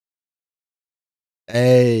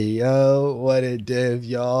Hey, yo, what a div,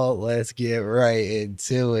 y'all. Let's get right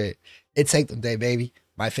into it. It's Sanctum Day, baby.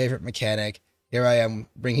 My favorite mechanic. Here I am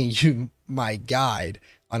bringing you my guide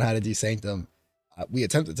on how to do Sanctum. We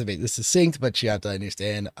attempted to make this succinct, but you have to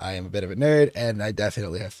understand I am a bit of a nerd, and I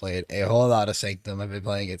definitely have played a whole lot of Sanctum. I've been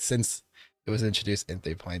playing it since it was introduced in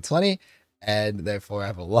 3.20, and therefore I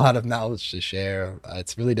have a lot of knowledge to share.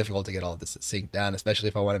 It's really difficult to get all of this succinct down, especially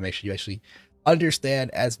if I want to make sure you actually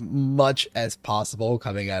understand as much as possible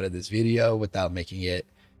coming out of this video without making it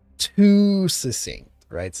too succinct,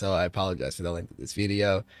 right? So I apologize for the length of this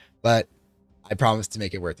video, but I promise to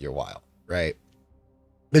make it worth your while, right?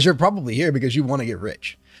 Because you're probably here because you want to get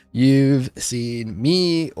rich. You've seen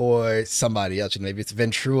me or somebody else, and maybe it's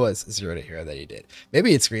Ventrua's Zero to Hero that he did.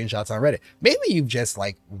 Maybe it's screenshots on Reddit. Maybe you've just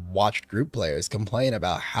like watched group players complain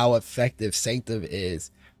about how effective Sanctum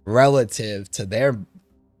is relative to their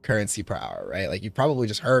currency per hour, right? Like you probably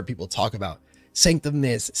just heard people talk about Sanctum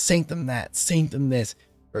this, Sanctum that, Sanctum this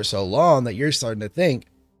for so long that you're starting to think,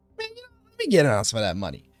 man, let me get on some of that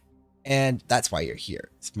money. And that's why you're here.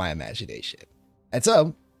 It's my imagination. And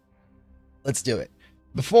so let's do it.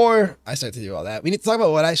 Before I start to do all that, we need to talk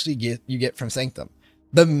about what actually you get from Sanctum.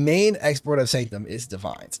 The main export of Sanctum is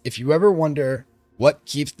divines. If you ever wonder what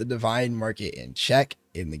keeps the divine market in check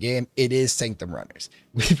in the game, it is Sanctum runners.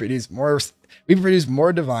 We produce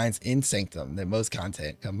more divines in Sanctum than most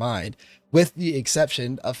content combined, with the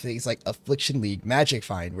exception of things like Affliction League Magic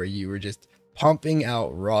Find, where you were just pumping out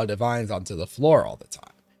raw divines onto the floor all the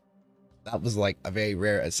time. That was like a very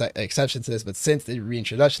rare exception to this, but since the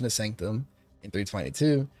reintroduction of Sanctum in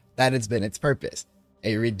 322, that has been its purpose.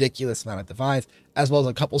 A ridiculous amount of divines, as well as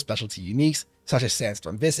a couple specialty uniques, such as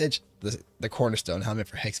Sandstorm Visage, the cornerstone helmet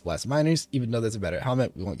for Hexblast miners, even though there's a better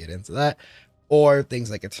helmet, we won't get into that, or things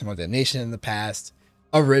like Eternal Damnation in the past.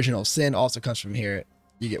 Original Sin also comes from here.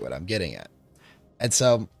 You get what I'm getting at. And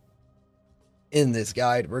so in this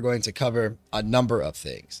guide, we're going to cover a number of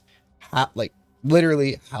things,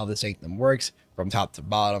 literally how the Sanctum works from top to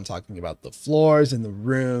bottom, talking about the floors and the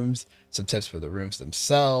rooms, some tips for the rooms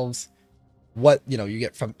themselves, what you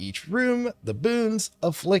get from each room, the boons,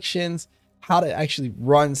 afflictions, how to actually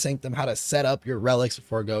run Sanctum, how to set up your relics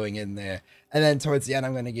before going in there. And then towards the end,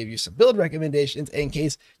 I'm going to give you some build recommendations in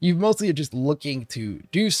case you mostly are just looking to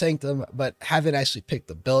do Sanctum, but haven't actually picked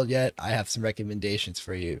the build yet. I have some recommendations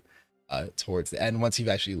for you towards the end once you've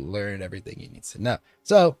actually learned everything you need to know.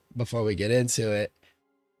 So before we get into it,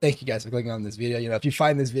 thank you guys for clicking on this video. If you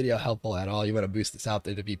find this video helpful at all, you want to boost this out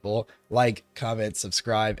there to people, like, comment,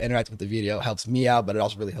 subscribe, interact with the video. It helps me out, but it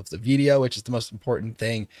also really helps the video, which is the most important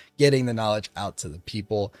thing, getting the knowledge out to the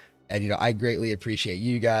people. And, I greatly appreciate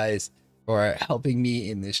you guys for helping me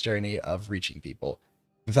in this journey of reaching people.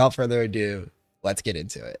 Without further ado, let's get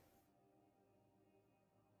into it.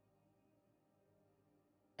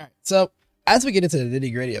 All right, so as we get into the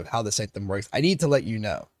nitty-gritty of how the Sanctum works, I need to let you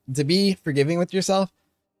know, to be forgiving with yourself,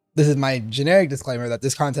 this is my generic disclaimer that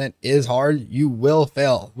this content is hard. You will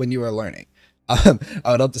fail when you are learning. I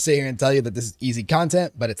would love to sit here and tell you that this is easy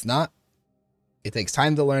content, but it's not. It takes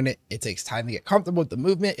time to learn it. It takes time to get comfortable with the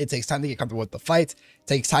movement. It takes time to get comfortable with the fights. It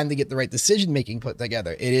takes time to get the right decision-making put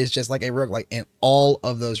together. It is just like a roguelike in all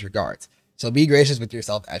of those regards. So be gracious with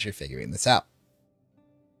yourself as you're figuring this out.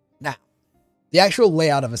 Now, the actual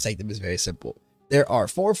layout of a Sanctum is very simple. There are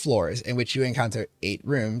 4 floors in which you encounter 8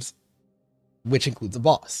 rooms, which includes a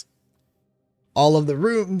boss. All of the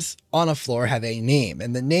rooms on a floor have a name,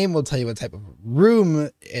 and the name will tell you what type of room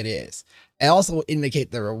it is. It also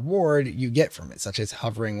indicate the reward you get from it, such as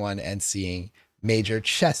hovering one and seeing major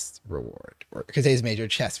chest reward, or contains major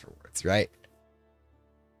chest rewards, right?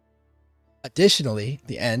 Additionally, at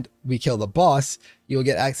the end, we kill the boss, you will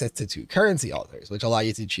get access to 2 currency altars, which allow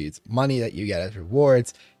you to choose money that you get as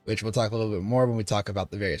rewards, which we'll talk a little bit more when we talk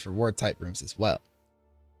about the various reward type rooms as well.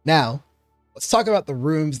 Now, let's talk about the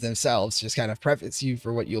rooms themselves, just kind of preface you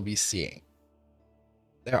for what you'll be seeing.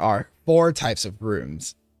 There are 4 types of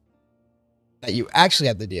rooms that you actually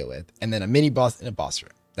have to deal with, and then a mini boss and a boss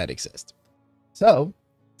room that exist. So,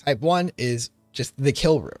 type 1 is just the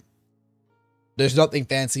kill room. There's nothing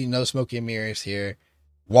fancy, no smoke and mirrors here.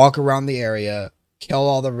 Walk around the area, kill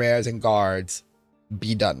all the rares and guards,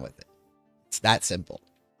 be done with it. It's that simple.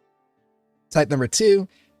 Type number 2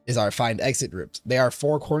 is our find exit rooms. They are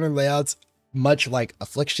 4 corner layouts, much like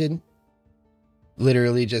Affliction.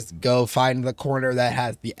 Literally just go find the corner that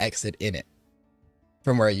has the exit in it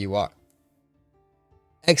from where you are.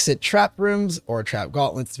 Exit trap rooms or trap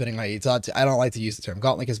gauntlets, depending on how you talk to. I don't like to use the term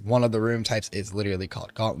gauntlet because one of the room types is literally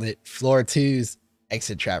called gauntlet. Floor 2's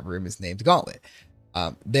exit trap room is named gauntlet.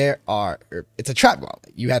 It's a trap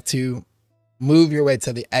gauntlet. You have to move your way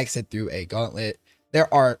to the exit through a gauntlet.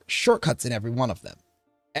 there are shortcuts in every one of them.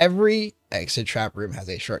 Every exit trap room has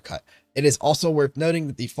a shortcut. It is also worth noting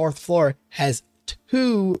that the 4th floor has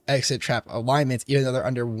 2 exit trap alignments, even though they're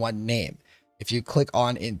under one name. If you click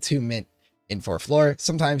on Entombment in 4th floor,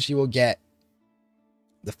 sometimes you will get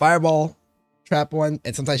the fireball trap one,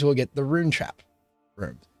 and sometimes you will get the rune trap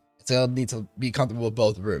room. So you'll need to be comfortable with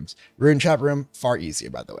both rooms. Rune trap room, far easier,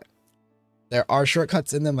 by the way. There are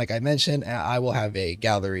shortcuts in them, like I mentioned, and I will have a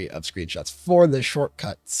gallery of screenshots for the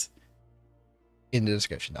shortcuts in the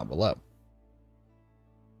description down below.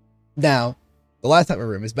 Now, the last type of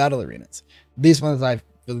room is battle arenas. These ones I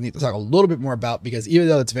really need to talk a little bit more about, because even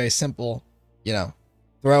though it's very simple, you know,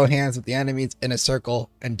 throw hands with the enemies in a circle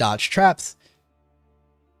and dodge traps,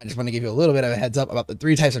 I just want to give you a little bit of a heads up about the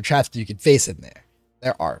 3 types of traps that you can face in there.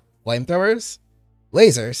 There are flamethrowers,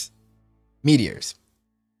 lasers, meteors.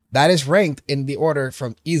 That is ranked in the order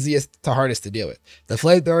from easiest to hardest to deal with. The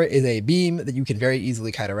flamethrower is a beam that you can very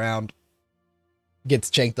easily kite around. Gets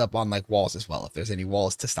chanked up on like walls as well, if there's any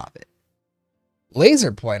walls to stop it.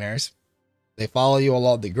 Laser pointers, they follow you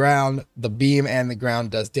along the ground. The beam and the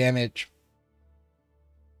ground does damage.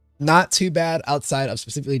 Not too bad outside of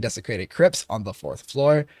specifically desecrated crypts on the 4th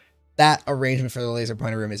floor. That arrangement for the laser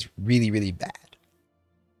pointer room is really, really bad.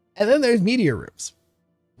 And then there's meteor rooms,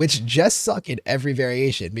 which just suck in every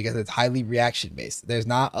variation because it's highly reaction based. There's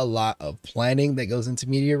not a lot of planning that goes into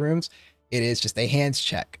meteor rooms. It is just a hands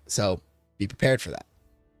check. So be prepared for that.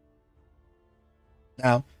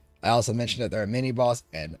 Now, I also mentioned that there are mini boss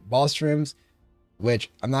and boss rooms,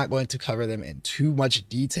 which I'm not going to cover them in too much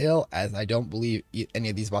detail, as I don't believe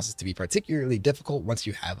any of these bosses to be particularly difficult once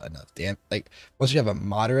you have enough once you have a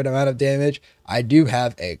moderate amount of damage. I do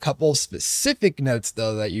have a couple specific notes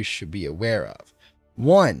though that you should be aware of.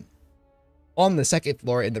 One, on the 2nd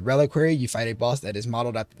floor in the reliquary, you fight a boss that is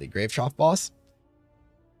modeled after the Grave Trough boss.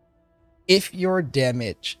 If your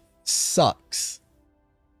damage sucks,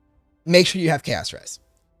 make sure you have Chaos Res,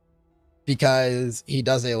 because he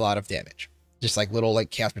does a lot of damage. Just like little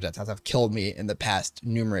chaos projectiles have killed me in the past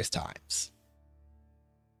numerous times.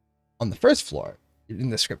 On the 1st floor,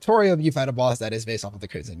 in the scriptorium, you fight a boss that is based off of the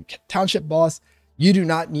Crimson Township boss. You do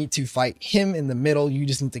not need to fight him in the middle. You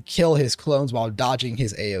just need to kill his clones while dodging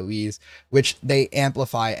his AoEs, which they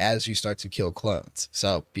amplify as you start to kill clones.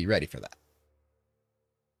 So be ready for that.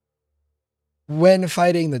 When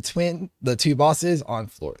fighting the 2 bosses on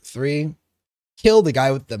floor 3, kill the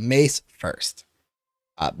guy with the mace first.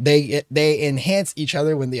 They enhance each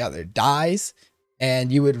other when the other dies,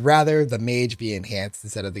 and you would rather the mage be enhanced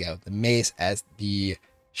instead of the guy with the mace, as the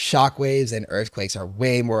shockwaves and earthquakes are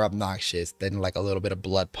way more obnoxious than like a little bit of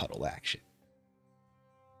blood puddle action.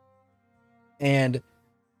 And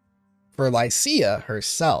for Lycia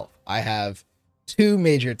herself, I have 2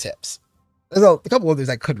 major tips. There's a couple others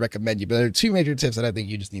I could recommend you, but there are 2 major tips that I think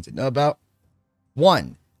you just need to know about.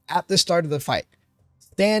 1, at the start of the fight,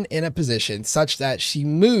 stand in a position such that she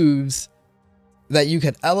moves, that you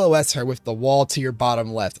can LOS her with the wall to your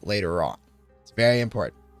bottom left later on. It's very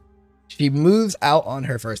important. She moves out on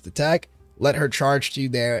her first attack, let her charge to you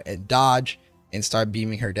there and dodge and start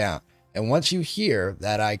beaming her down. And once you hear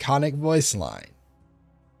that iconic voice line,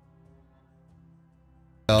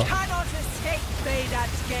 Cannot escape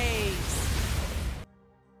Vaydak's gaze.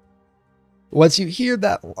 Once you hear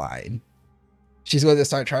that line, she's going to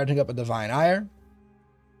start charging up a Divine Ire.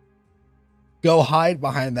 Go hide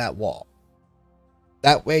behind that wall.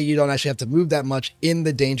 That way you don't actually have to move that much in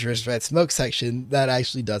the dangerous red smoke section that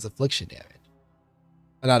actually does affliction damage.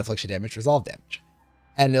 Not affliction damage, resolve damage.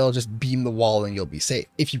 And it'll just beam the wall and you'll be safe.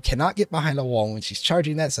 If you cannot get behind a wall when she's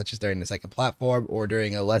charging that, such as during the 2nd platform or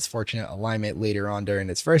during a less fortunate alignment later on during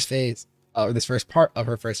this first phase, or this first part of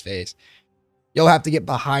her first phase, you'll have to get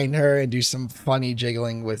behind her and do some funny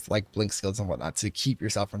jiggling with like blink skills and whatnot to keep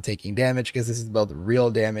yourself from taking damage, because this is both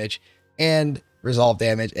real damage and resolve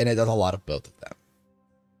damage, and it does a lot of both of them.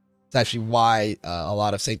 It's actually why a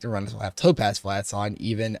lot of Sanctum runners will have Topaz flats on,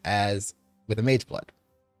 even as with a Mage Blood.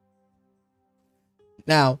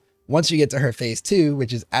 Now, once you get to her phase 2,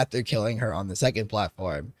 which is after killing her on the 2nd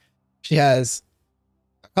platform, she has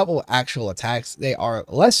a couple actual attacks. They are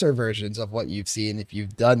lesser versions of what you've seen if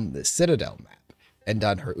you've done the Citadel map and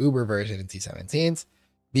done her Uber version in T17s.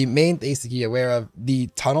 The main things to be aware of: the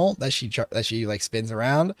tunnel that she like spins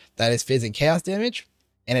around, that is fizzing chaos damage,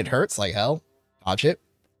 and it hurts like hell. Dodge it.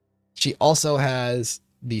 She also has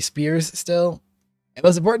the spears still, and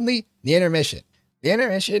most importantly, the intermission. The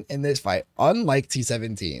intermission in this fight, unlike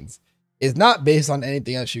T17s, is not based on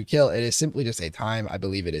anything else you kill. It is simply just a time. I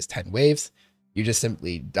believe it is 10 waves. You just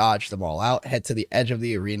simply dodge them all out, head to the edge of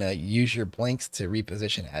the arena, use your blinks to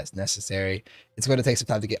reposition as necessary. It's going to take some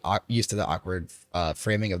time to get used to the awkward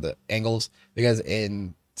framing of the angles, because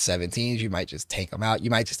in 17s, you might just tank them out. You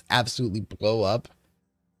might just absolutely blow up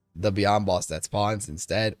the Beyond boss that spawns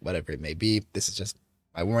instead, whatever it may be. This is just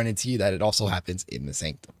my warning to you that it also happens in the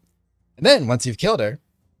Sanctum. And then once you've killed her,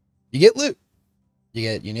 you get loot. You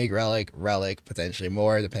get unique relic, potentially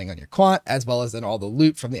more, depending on your quant, as well as then all the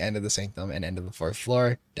loot from the end of the Sanctum and end of the 4th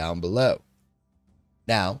floor down below.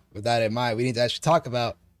 Now, with that in mind, we need to actually talk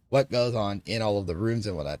about what goes on in all of the rooms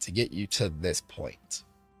and whatnot to get you to this point.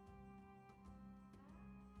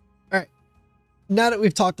 All right. Now that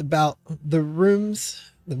we've talked about the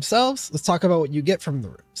rooms themselves, let's talk about what you get from the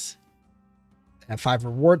rooms. They have 5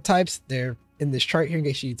 reward types. They're in this chart here in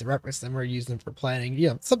case you need to reference them or use them for planning,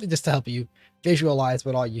 something just to help you visualize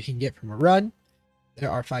what all you can get from a run.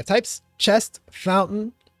 There are 5 types: chest,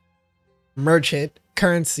 fountain, merchant,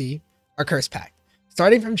 currency, or curse pack.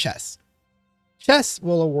 Starting from chests. Chests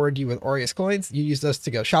will award you with Aureus coins. You use those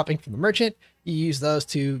to go shopping from the merchant. You use those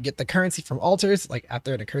to get the currency from altars, like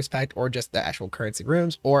after in a curse pact, or just the actual currency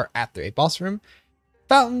rooms, or after a boss room.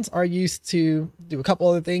 Fountains are used to do a couple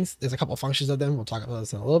other things. There's a couple functions of them. We'll talk about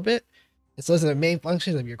those in a little bit. So those are the main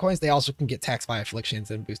functions of your coins. They also can get taxed by afflictions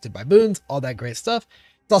and boosted by boons, all that great stuff.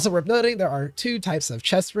 It's also worth noting there are 2 types of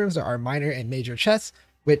chest rooms. There are minor and major chests,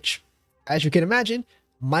 which, as you can imagine,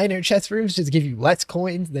 minor chest rooms just give you less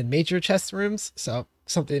coins than major chest rooms. So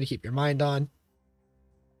something to keep your mind on.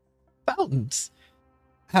 Fountains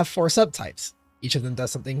have 4 subtypes. Each of them does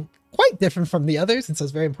something quite different from the others, and so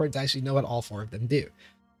it's very important to actually know what all 4 of them do.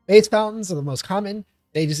 Base fountains are the most common.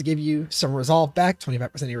 They just give you some resolve back,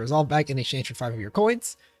 25% of your resolve back in exchange for 5 of your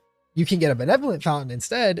coins. You can get a benevolent fountain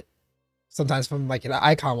instead. Sometimes from like an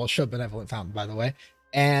icon will show benevolent fountain, by the way,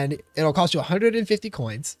 and it'll cost you 150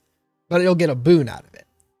 coins, but you'll get a boon out of it.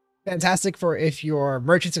 Fantastic for if your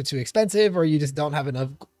merchants are too expensive or you just don't have enough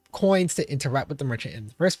coins to interact with the merchant in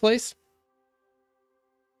the first place.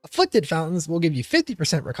 Afflicted fountains will give you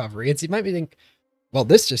 50% recovery. And so you might be thinking, well,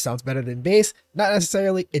 this just sounds better than base. Not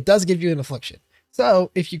necessarily. It does give you an affliction.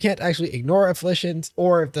 So if you can't actually ignore afflictions,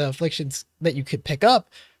 or if the afflictions that you could pick up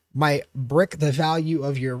might brick the value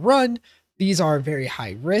of your run, these are very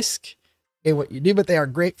high risk in what you do, but they are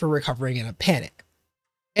great for recovering in a panic.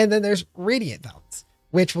 And then there's Radiant Fountains,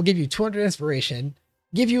 which will give you 200 inspiration,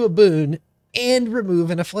 give you a boon, and remove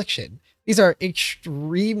an affliction. These are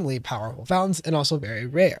extremely powerful fountains and also very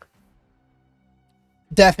rare.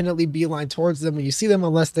 Definitely beeline towards them when you see them,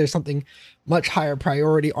 unless there's something much higher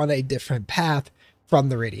priority on a different path from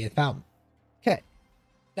the Radiant Fountain. Okay,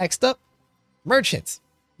 next up, merchants.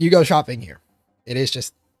 You go shopping here. It is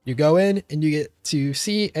just, you go in and you get to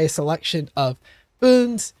see a selection of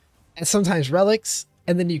boons and sometimes relics,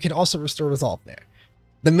 and then you can also restore resolve there.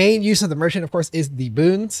 The main use of the merchant, of course, is the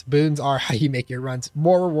boons. Boons are how you make your runs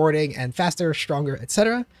more rewarding and faster, stronger,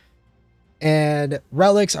 etc. And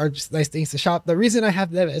relics are just nice things to shop. The reason I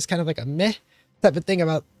have them as kind of like a meh type of thing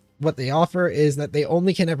about what they offer is that they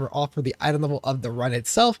only can ever offer the item level of the run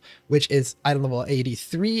itself, which is item level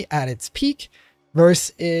 83 at its peak,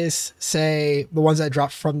 versus, say, the ones that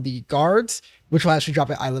drop from the guards, which will actually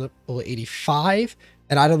drop at item level 85.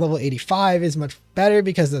 And item level 85 is much better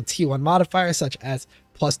because of the T1 modifiers, such as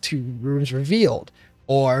 +2 rooms revealed,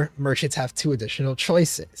 or merchants have 2 additional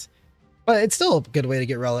choices. But it's still a good way to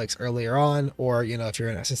get relics earlier on, or, if you're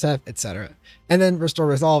in SSF, etc. And then Restore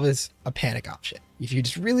Resolve is a panic option if you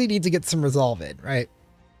just really need to get some resolve in, right?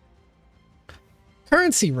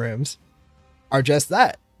 Currency rooms are just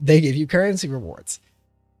that. They give you currency rewards.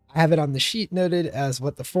 I have it on the sheet noted as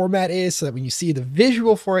what the format is, so that when you see the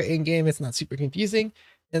visual for it in game, it's not super confusing.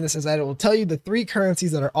 And this is that it will tell you the 3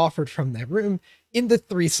 currencies that are offered from that room in the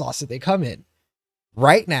 3 slots that they come in.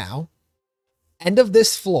 Right now, end of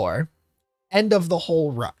this floor, end of the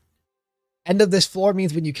whole run. End of this floor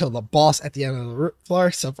means when you kill the boss at the end of the floor.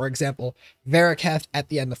 So for example, Varaketh at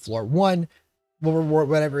the end of floor 1 will reward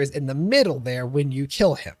whatever is in the middle there when you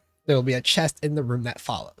kill him. There will be a chest in the room that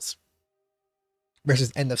follows.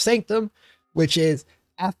 Versus end of Sanctum, which is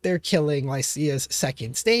after killing Lycia's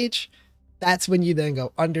 2nd stage. That's when you then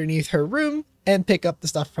go underneath her room and pick up the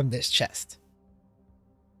stuff from this chest.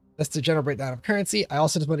 That's the general breakdown of currency. I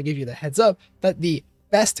also just want to give you the heads up that the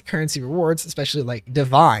best currency rewards, especially like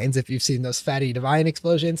divines, if you've seen those fatty divine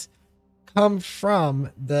explosions, come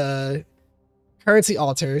from the currency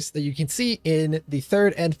altars that you can see in the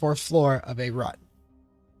 3rd and 4th floor of a run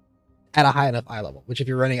at a high enough eye level, which if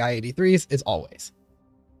you're running I-83s is always.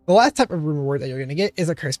 The last type of room reward that you're going to get is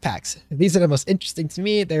a curse packs. These are the most interesting to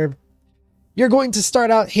me. They're You're going to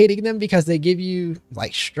start out hating them because they give you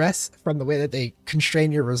like stress from the way that they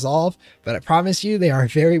constrain your resolve, but I promise you they are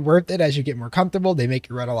very worth it as you get more comfortable. They make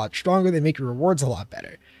your run a lot stronger. They make your rewards a lot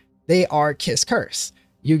better. They are Kiss Curse.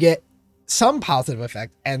 You get some positive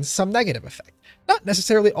effect and some negative effect. Not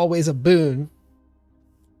necessarily always a boon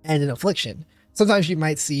and an affliction. Sometimes you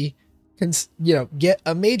might see, get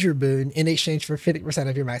a major boon in exchange for 50%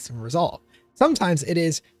 of your maximum resolve. Sometimes it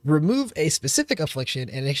is remove a specific affliction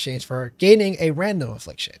in exchange for gaining a random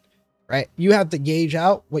affliction, right? You have to gauge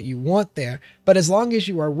out what you want there, but as long as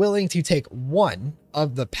you are willing to take one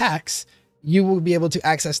of the packs, you will be able to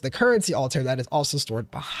access the currency altar that is also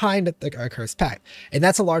stored behind the cursed pack. And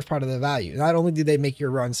that's a large part of the value. Not only do they make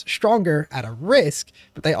your runs stronger at a risk,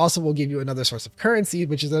 but they also will give you another source of currency,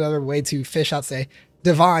 which is another way to fish out, say,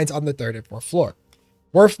 divines on the 3rd and 4th floor.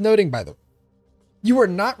 Worth noting, by the way, you are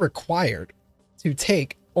not required to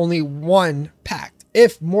take only one pact.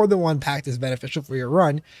 If more than one pact is beneficial for your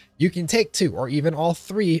run, you can take 2 or even all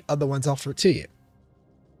 3 of the ones offered to you.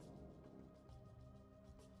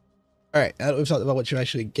 All right, now that we've talked about what you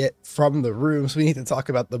actually get from the rooms, we need to talk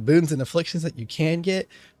about the boons and afflictions that you can get.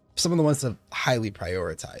 Some of the ones to highly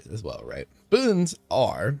prioritize as well, right? Boons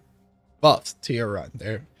are buffs to your run.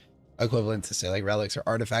 They're equivalent to, say, like relics or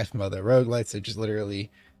artifacts from other roguelites. They're just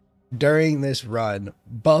literally, during this run,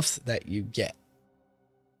 buffs that you get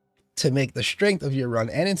to make the strength of your run,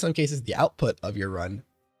 and in some cases the output of your run,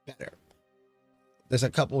 better. There's a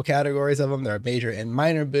couple categories of them. There are major and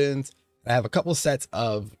minor boons. I have a couple sets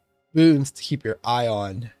of boons to keep your eye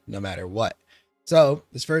on no matter what. So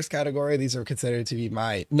this first category, these are considered to be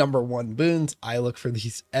my #1 boons. I look for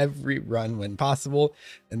these every run when possible,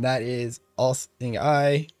 and that is All-Seeing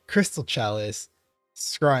Eye, Crystal Chalice,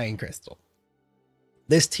 Scrying Crystal.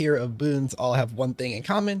 This tier of boons all have one thing in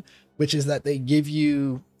common, which is that they give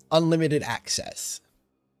you unlimited access,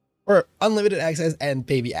 or unlimited access and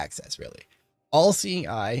baby access, really. All-Seeing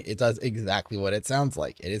Eye, it does exactly what it sounds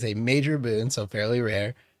like. It is a major boon, so fairly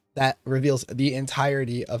rare, that reveals the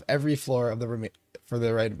entirety of every floor of the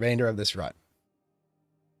remainder of this run.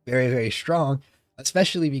 Very, very strong,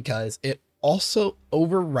 especially because it also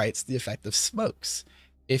overwrites the effect of smokes.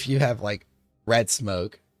 If you have like red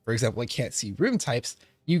smoke, for example, it can't see room types,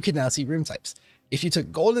 you can now see room types. If you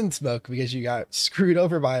took golden smoke because you got screwed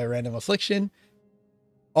over by a random affliction,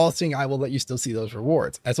 All-Seeing Eye will let you still see those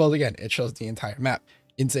rewards. As well as, again, it shows the entire map.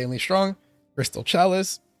 Insanely strong. Crystal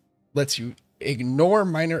Chalice lets you ignore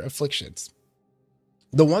minor afflictions.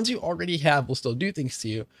 The ones you already have will still do things to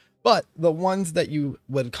you, but the ones that you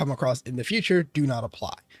would come across in the future do not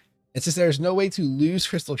apply. It's just there's no way to lose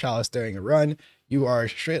Crystal Chalice during a run. You are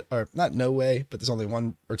straight, or not no way, but there's only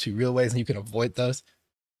 1 or 2 real ways, and you can avoid those.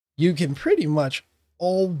 You can pretty much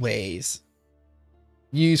always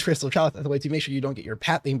use Crystal Chalice as a way to make sure you don't get your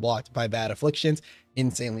path being blocked by bad afflictions.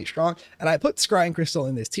 Insanely strong. And I put Scrying Crystal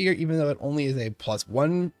in this tier, even though it only is a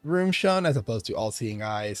 +1 room shown, as opposed to All-Seeing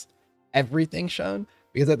Eyes everything shown,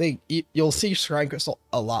 because I think you'll see Scrying Crystal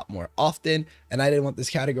a lot more often, and I didn't want this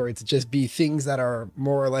category to just be things that are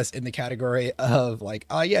more or less in the category of like,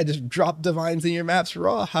 oh yeah, just drop divines in your maps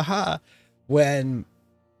raw, haha, when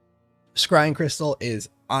Scrying Crystal is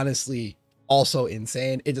honestly also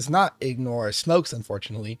insane. It does not ignore smokes,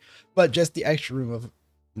 unfortunately, but just the extra room of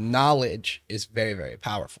knowledge is very, very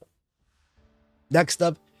powerful. Next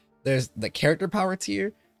up, there's the character power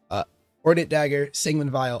tier. Ordnance Dagger,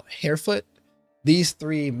 Sigmund Vial, Harefoot. These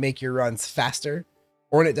 3 make your runs faster.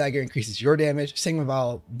 Ordnance Dagger increases your damage, Sigmund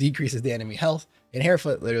Vial decreases the enemy health, and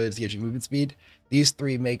Harefoot literally just gives you movement speed. These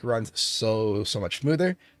 3 make runs so much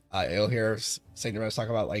smoother. You'll hear Sanctum talk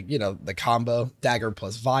about, like, the combo Dagger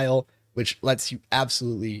plus Vial, which lets you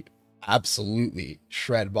absolutely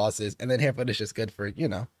shred bosses, and then Harefoot is just good for,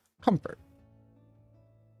 comfort.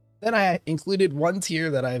 Then I included one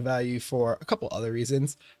tier that I value for a couple other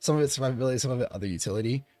reasons. Some of it survivability, some of it other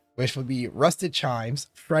utility, which would be Rusted Chimes,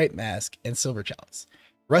 Fright Mask, and Silver Chalice.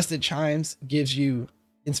 Rusted Chimes gives you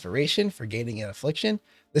inspiration for gaining an affliction.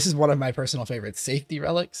 This is one of my personal favorite safety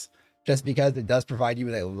relics, just because it does provide you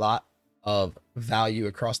with a lot of value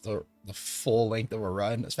across the full length of a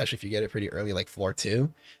run, especially if you get it pretty early, like floor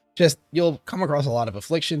 2. Just, you'll come across a lot of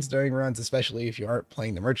afflictions during runs, especially if you aren't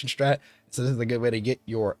playing the merchant strat. So this is a good way to get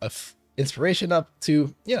your inspiration up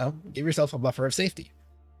to, give yourself a buffer of safety.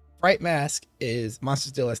 Fright Mask is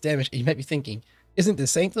monsters deal less damage. And you might be thinking, isn't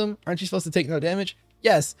this Sanctum? Aren't you supposed to take no damage?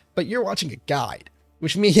 Yes, but you're watching a guide,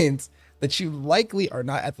 which means that you likely are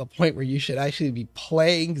not at the point where you should actually be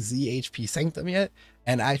playing ZHP Sanctum yet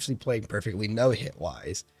and actually playing perfectly no hit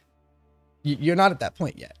wise. You're not at that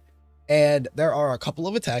point yet. And there are a couple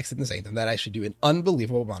of attacks in the Sanctum that actually do an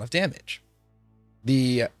unbelievable amount of damage.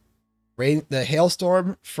 The the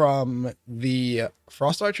hailstorm from the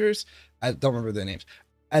frost archers, I don't remember their names,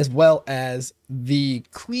 as well as the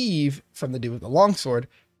cleave from the dude with the longsword.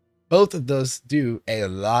 Both of those do a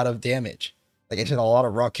lot of damage. Like I said, a lot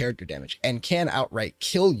of raw character damage, and can outright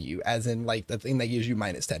kill you, as in like the thing that gives you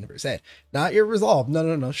minus 10%. Not your resolve.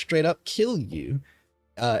 No. Straight up kill you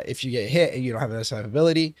if you get hit and you don't have enough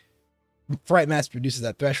survivability. Fright Mask reduces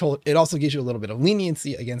that threshold. It also gives you a little bit of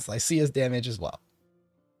leniency against Lycia's damage as well.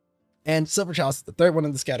 And Silver Chalice is the third one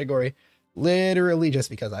in this category. Literally just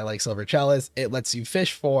because I like Silver Chalice. It lets you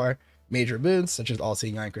fish for major boons, such as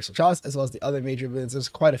All-Seeing Eye and Crystal Chalice, as well as the other major boons. There's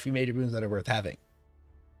quite a few major boons that are worth having.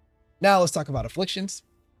 Now let's talk about afflictions.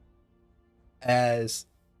 As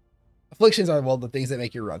afflictions are, well, the things that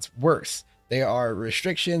make your runs worse. They are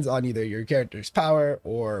restrictions on either your character's power,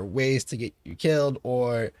 or ways to get you killed,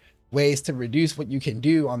 or ways to reduce what you can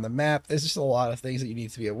do on the map. There's just a lot of things that you need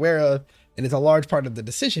to be aware of, and it's a large part of the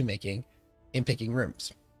decision making in picking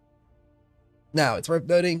rooms. Now, it's worth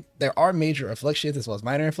noting there are major afflictions as well as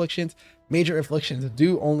minor afflictions. Major afflictions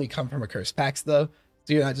do only come from accursed packs, though,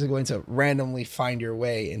 so you're not just going to randomly find your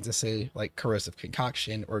way into, say, like Corrosive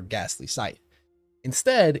Concoction or Ghastly Sight.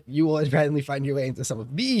 Instead, you will randomly find your way into some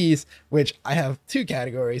of these, which I have two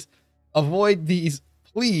categories. Avoid these,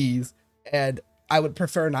 please, and I would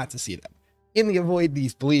prefer not to see them. In the avoid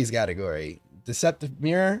these, please category, Deceptive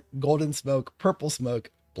Mirror, Golden Smoke, Purple Smoke,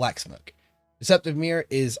 Black Smoke. Deceptive Mirror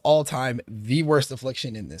is all time the worst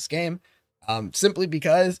affliction in this game, simply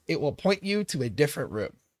because it will point you to a different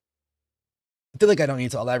room. I feel like I don't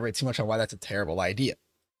need to elaborate too much on why that's a terrible idea.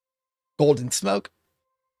 Golden Smoke,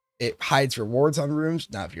 it hides rewards on rooms.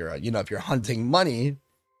 Now, if you're, if you're hunting money,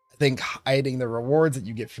 I think hiding the rewards that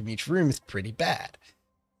you get from each room is pretty bad.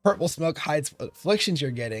 Purple Smoke hides afflictions you're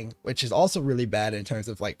getting, which is also really bad in terms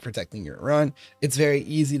of like protecting your run. It's very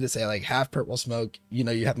easy to say like have Purple Smoke,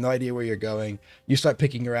 you have no idea where you're going. You start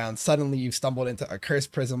picking around. Suddenly you've stumbled into a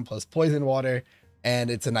Cursed Prism plus Poison Water, and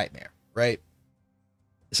it's a nightmare, right?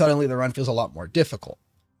 Suddenly the run feels a lot more difficult.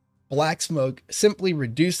 Black Smoke simply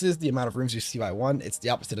reduces the amount of rooms you see by one. It's the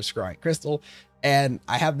opposite of Scrying Crystal. And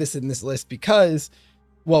I have this in this list because,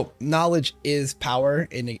 well, knowledge is power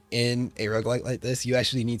in a roguelike like this. You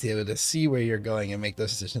actually need to be able to see where you're going and make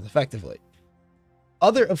those decisions effectively.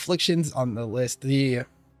 Other afflictions on the list, the,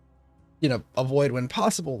 avoid when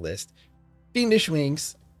possible list: Fiendish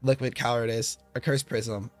Wings, Liquid Cowardice, Accursed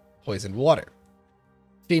Prism, Poisoned Water.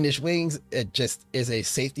 Fiendish Wings, it just is a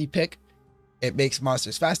safety pick. It makes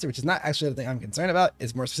monsters faster, which is not actually the thing I'm concerned about.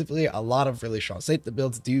 It's more specifically a lot of really strong safety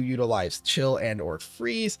builds do utilize Chill and or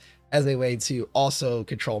Freeze as a way to also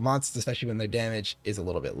control monsters, especially when their damage is a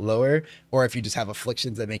little bit lower, or if you just have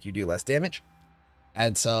afflictions that make you do less damage.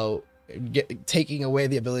 And so taking away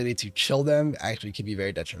the ability to chill them actually can be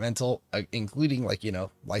very detrimental, including like,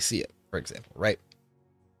 Lycia, for example, right?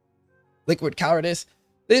 Liquid Cowardice.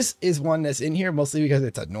 This is one that's in here mostly because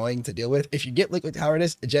it's annoying to deal with. If you get Liquid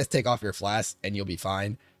Cowardice, just take off your flask and you'll be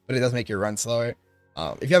fine, but it does make your run slower.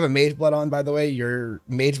 If you have a Mage Blood on, by the way, your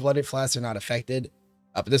Mage Blooded flasks are not affected.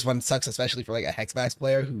 But this one sucks, especially for like a Hexblast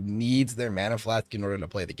player who needs their mana flask in order to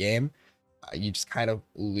play the game. You just kind of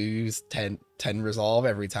lose 10 resolve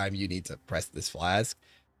every time you need to press this flask.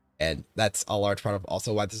 And that's a large part of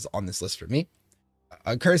also why this is on this list for me.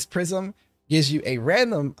 Cursed Prism gives you a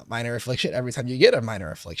random minor affliction every time you get a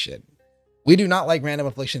minor affliction. We do not like random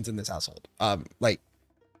afflictions in this household. Like,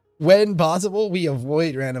 when possible, we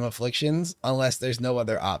avoid random afflictions unless there's no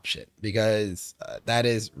other option, because that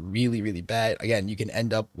is really, really bad. Again, you can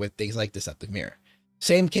end up with things like Deceptive Mirror.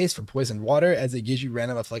 Same case for Poisoned Water, as it gives you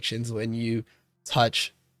random afflictions when you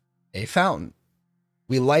touch a fountain.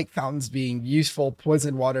 We like fountains being useful.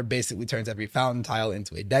 Poisoned Water basically turns every fountain tile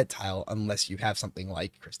into a dead tile unless you have something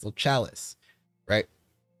like Crystal Chalice, right?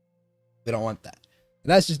 We don't want that. And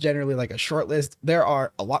that's just generally like a short list. There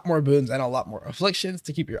are a lot more boons and a lot more afflictions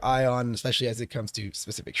to keep your eye on, especially as it comes to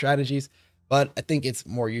specific strategies. But I think it's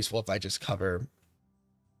more useful if I just cover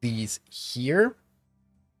these here.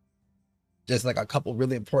 Just like a couple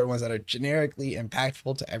really important ones that are generically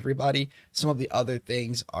impactful to everybody. Some of the other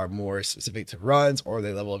things are more specific to runs or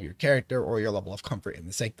the level of your character or your level of comfort in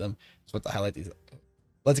the Sanctum. That's what to highlight these.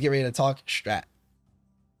 Let's get ready to talk strat.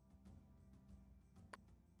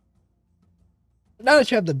 Now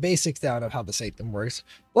that you have the basics down of how the Sanctum works,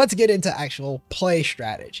 let's get into actual play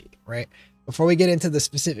strategy, right? Before we get into the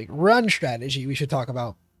specific run strategy, we should talk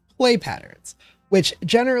about play patterns, which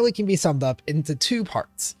generally can be summed up into two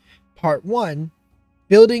parts. Part one,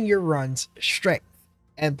 building your run's strength,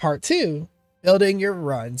 and part two, building your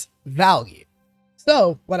run's value.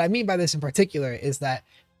 So what I mean by this in particular is that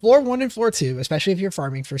floor 1 and floor 2, especially if you're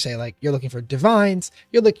farming for, say, like you're looking for divines,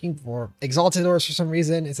 you're looking for exalted ores for some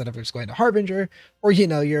reason instead of just going to harbinger, or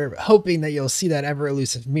you're hoping that you'll see that ever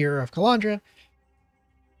elusive mirror of Kalandra.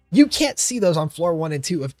 You can't see those on floor 1 and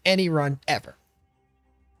 2 of any run ever.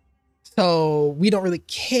 So we don't really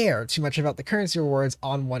care too much about the currency rewards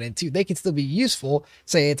on 1 and 2. They can still be useful.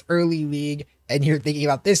 Say it's early league and you're thinking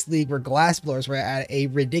about this league where glassblowers were at a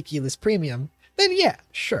ridiculous premium, then yeah,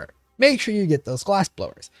 sure. Make sure you get those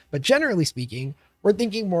glassblowers. But generally speaking, we're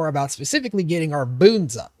thinking more about specifically getting our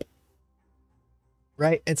boons up.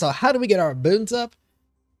 Right? And so how do we get our boons up?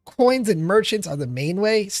 Coins and merchants are the main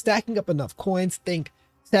way. Stacking up enough coins, think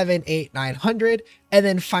 7, 8, 900, and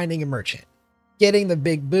then finding a merchant. Getting the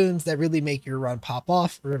big boons that really make your run pop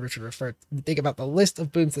off. Remember to think about the list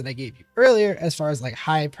of boons that I gave you earlier, as far as like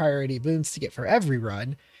high priority boons to get for every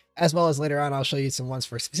run, as well as later on, I'll show you some ones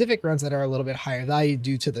for specific runs that are a little bit higher value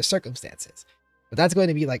due to the circumstances. But that's going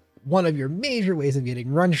to be like one of your major ways of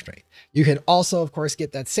getting run strength. You can also, of course,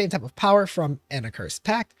 get that same type of power from an accursed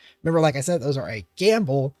pact. Remember, like I said, those are a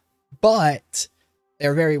gamble, but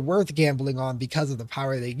they're very worth gambling on because of the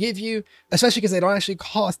power they give you, especially because they don't actually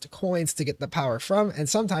cost coins to get the power from. And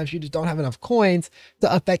sometimes you just don't have enough coins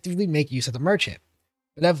to effectively make use of the merchant.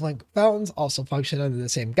 Benevolent fountains also function under the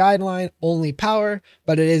same guideline, only power,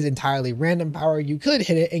 but it is entirely random power. You could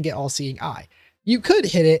hit it and get all-seeing eye. You could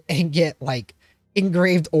hit it and get like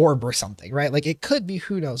engraved orb or something, right? Like it could be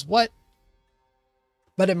who knows what,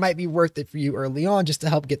 but it might be worth it for you early on just to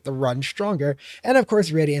help get the run stronger. And of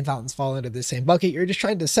course, radiant fountains fall into the same bucket. You're just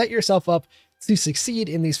trying to set yourself up to succeed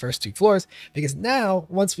in these first 2 floors, because now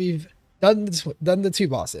once we've done the 2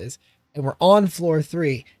 bosses and we're on floor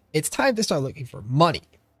 3, it's time to start looking for money,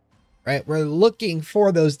 right? We're looking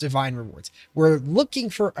for those divine rewards. We're looking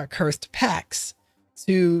for accursed pacts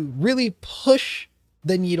to really push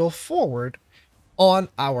the needle forward on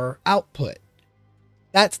our output.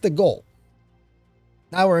 That's the goal.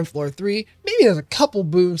 Now we're in floor 3. Maybe there's a couple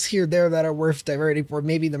booms here, there that are worth diverting for.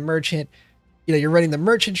 Maybe the merchant, you're running the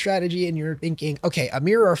merchant strategy and you're thinking, okay, a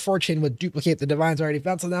mirror of fortune would duplicate the divines already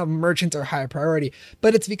found. So now merchants are higher priority,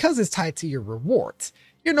 but it's because it's tied to your rewards.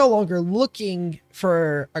 You're no longer looking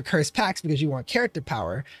for accursed packs because you want character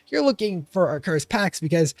power. You're looking for accursed packs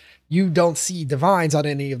because you don't see divines on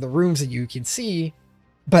any of the rooms that you can see,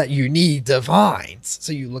 but you need divines.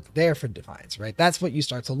 So you look there for divines, right? That's what you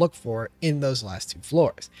start to look for in those last 2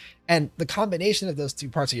 floors. And the combination of those 2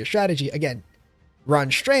 parts of your strategy, again,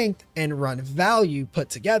 run strength and run value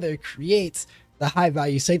put together, creates the high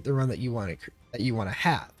value Sanctum run that you want to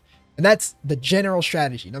have. And that's the general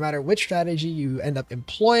strategy. No matter which strategy you end up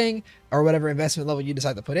employing or whatever investment level you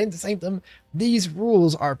decide to put into Sanctum, these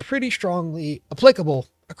rules are pretty strongly applicable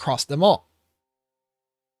across them all.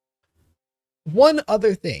 One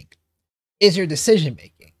other thing is your decision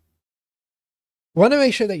making. You want to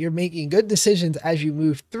make sure that you're making good decisions as you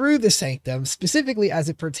move through the Sanctum, specifically as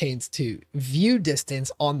it pertains to view distance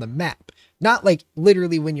on the map. Not like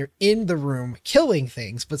literally when you're in the room killing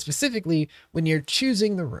things, but specifically when you're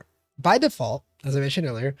choosing the room. By default, as I mentioned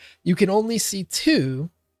earlier, you can only see 2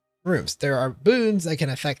 rooms. There are boons that can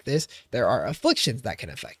affect this. There are afflictions that can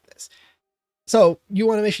affect this. So you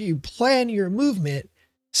want to make sure you plan your movement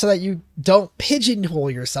so that you don't pigeonhole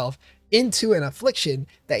yourself into an affliction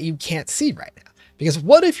that you can't see right now. Because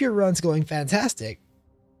what if your run's going fantastic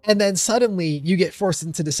and then suddenly you get forced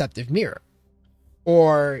into Deceptive Mirror,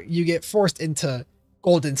 or you get forced into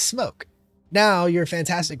Golden Smoke? Now your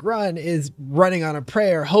fantastic run is running on a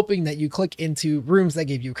prayer, hoping that you click into rooms that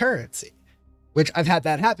give you currency, which I've had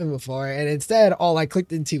that happen before. And instead, all I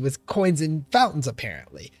clicked into was coins and fountains,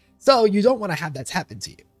 apparently. So you don't want to have that happen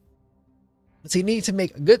to you. So you need to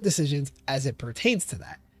make good decisions as it pertains to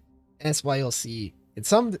that. And that's why you'll see in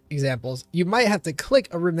some examples, you might have to click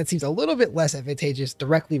a room that seems a little bit less advantageous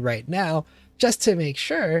directly right now, just to make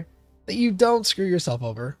sure that you don't screw yourself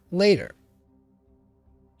over later.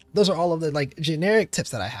 Those are all of the like generic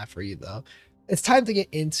tips that I have for you though. It's time to get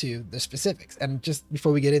into the specifics. And just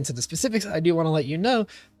before we get into the specifics, I do want to let you know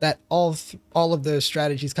that all of the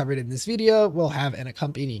strategies covered in this video will have an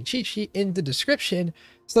accompanying cheat sheet in the description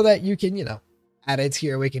so that you can, add it to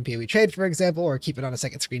your Awaken PoE trade, for example, or keep it on a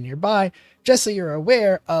second screen nearby, just so you're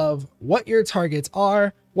aware of what your targets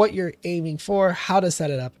are, what you're aiming for, how to set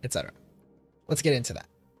it up, etc. Let's get into that.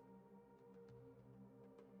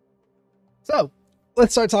 So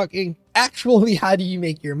let's start talking actually how do you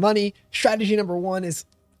make your money. Strategy number 1 is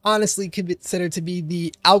honestly considered to be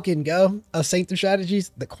the out and go of Sanctum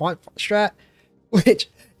strategies, the Quant Strat, which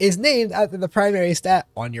is named after the primary stat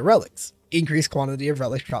on your relics, increased quantity of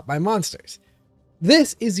relics dropped by monsters.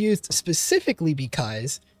 This is used specifically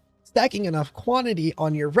because Stacking enough quantity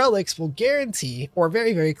on your relics will guarantee, or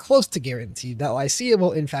very, very close to guarantee, that Lycia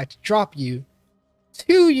will in fact drop you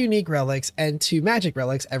 2 unique relics and 2 magic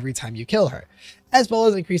relics every time you kill her, as well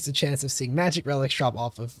as increase the chance of seeing magic relics drop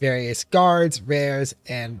off of various guards, rares,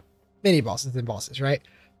 and mini bosses and bosses, right?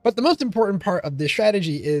 But the most important part of this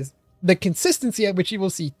strategy is the consistency at which you will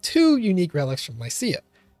see 2 unique relics from Lycia.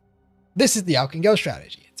 This is the out and go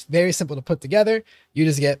strategy. It's very simple to put together. You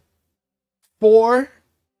just get 4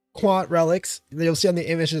 Quant relics. You'll see on the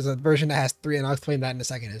image there's a version that has 3, and I'll explain that in a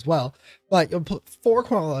second as well. But you'll put 4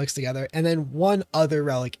 Quant relics together and then 1 other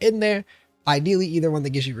relic in there. Ideally, either one that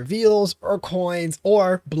gives you reveals or coins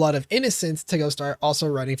or Blood of Innocence to go start also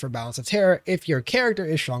running for Balance of Terror if your character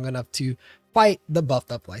is strong enough to fight the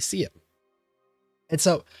buffed up Lycia. And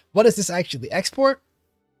so, what does this actually export?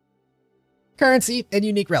 Currency and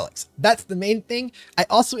unique relics. That's the main thing. I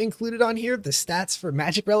also included on here the stats for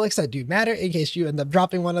magic relics that do matter. In case you end up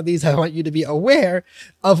dropping one of these, I want you to be aware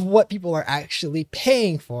of what people are actually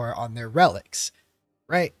paying for on their relics,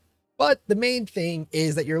 right? But the main thing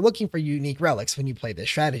is that you're looking for unique relics when you play this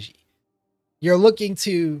strategy. You're looking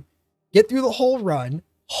to get through the whole run,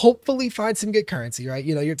 hopefully find some good currency, right?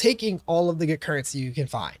 You know, you're taking all of the good currency you can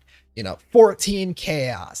find, 14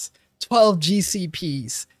 chaos, 12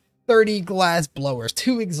 GCPs, 30 glass blowers,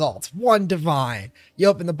 2 exalts, 1 divine. You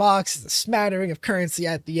open the box, it's a smattering of currency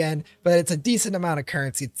at the end, but it's a decent amount of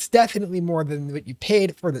currency. It's definitely more than what you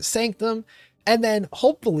paid for the Sanctum. And then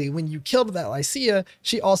hopefully when you killed that Lycia,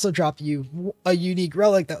 she also dropped you a unique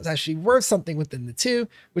relic that was actually worth something within the 2,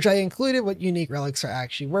 which I included what unique relics are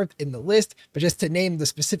actually worth in the list. But just to name the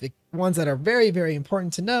specific ones that are very, very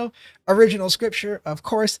important to know, Original Scripture, of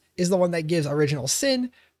course, is the one that gives Original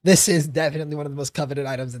Sin. This is definitely one of the most coveted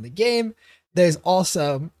items in the game. There's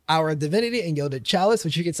also Hour of Divinity and Gilded Chalice,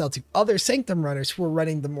 which you can sell to other Sanctum runners who are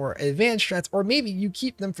running the more advanced strats, or maybe you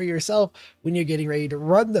keep them for yourself when you're getting ready to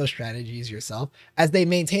run those strategies yourself, as they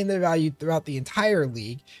maintain their value throughout the entire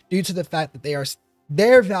league due to the fact that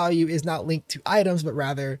their value is not linked to items, but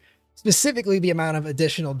rather specifically the amount of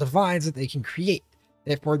additional divines that they can create.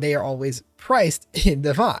 Therefore, they are always priced in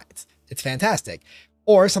divines. It's fantastic.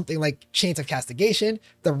 Or something like Chains of Castigation,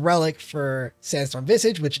 the relic for Sandstorm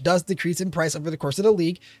Visage, which does decrease in price over the course of the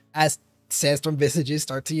league as Sandstorm Visages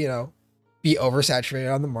start to, be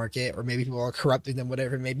oversaturated on the market, or maybe people are corrupting them,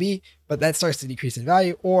 whatever it may be, but that starts to decrease in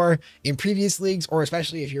value. Or in previous leagues, or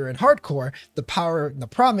especially if you're in hardcore, the Power and the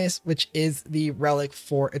Promise, which is the relic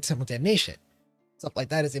for Eternal Damnation. Stuff like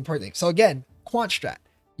that is important. So again, Quant Strat,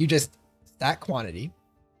 you just stack quantity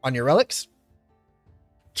on your relics,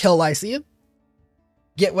 kill Lycia,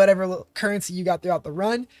 get whatever currency you got throughout the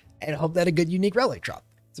run, and hope that a good unique relic drop.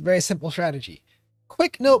 It's a very simple strategy.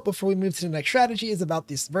 Quick note before we move to the next strategy is about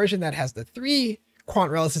this version that has the 3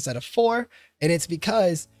 Quant relics instead of 4, and it's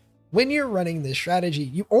because when you're running this strategy,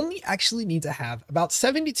 you only actually need to have about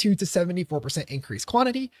 72 to 74% increased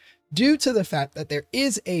quantity due to the fact that there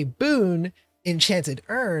is a boon, Enchanted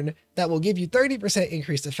Urn, that will give you 30%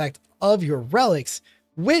 increased effect of your relics,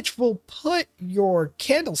 which will put your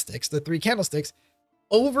candlesticks, the 3 candlesticks,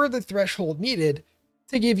 over the threshold needed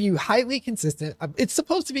to give you highly consistent, it's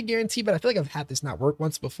supposed to be guaranteed, but I feel like I've had this not work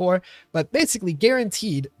once before, but basically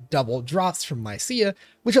guaranteed double drops from Lycia,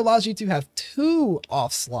 which allows you to have 2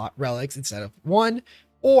 off slot relics instead of 1,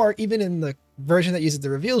 or even in the version that uses the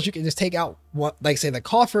reveals, you can just take out what, like say the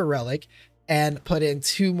coffer relic and put in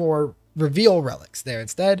 2 more reveal relics there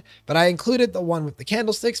instead. But I included the one with the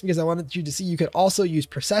candlesticks because I wanted you to see you could also use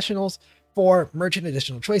processionals for merchant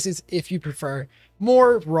additional choices if you prefer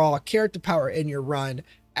more raw character power in your run,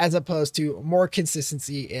 as opposed to more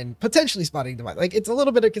consistency in potentially spotting divine. Like, it's a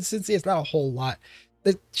little bit of consistency, it's not a whole lot.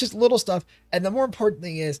 It's just little stuff. And the more important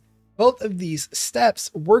thing is both of these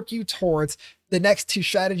steps work you towards the next 2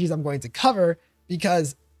 strategies I'm going to cover,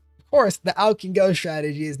 because of course the out and go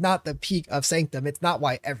strategy is not the peak of Sanctum. It's not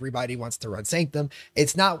why everybody wants to run Sanctum.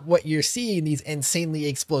 It's not what you're seeing these insanely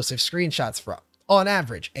explosive screenshots from. On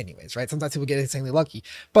average, anyways, right? Sometimes people get insanely lucky,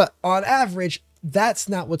 but on average, that's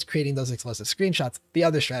not what's creating those explosive screenshots. The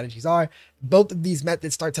other strategies are. Both of these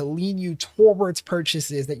methods start to lean you towards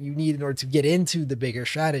purchases that you need in order to get into the bigger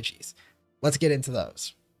strategies. Let's get into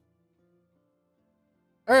those.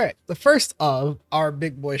 All right, the first of our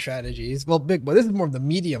big boy strategies, well, big boy, this is more of the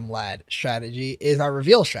medium lad strategy, is our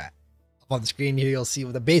reveal strat. On the screen here, you'll see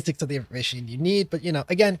the basics of the information you need, but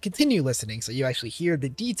again, continue listening so you actually hear the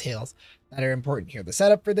details that are important here. The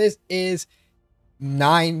setup for this is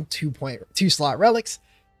 9 2.2 slot relics,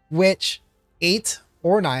 which 8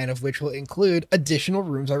 or 9 of which will include additional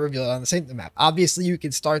rooms are revealed on the Sanctum map. Obviously, you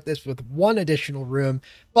can start this with 1 additional room,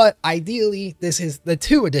 but ideally, this is the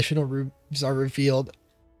 2 additional rooms are revealed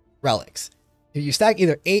relics. You stack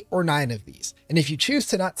either 8 or 9 of these. And if you choose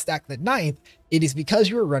to not stack the 9th, it is because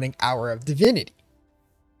you are running Hour of Divinity.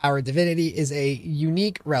 Hour of Divinity is a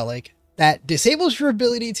unique relic that disables your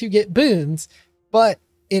ability to get boons, but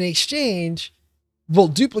in exchange will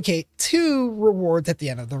duplicate 2 rewards at the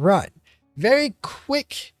end of the run. Very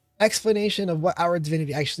quick explanation of what Hour of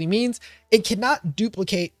Divinity actually means. It cannot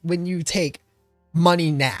duplicate when you take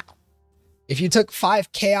money now. If you took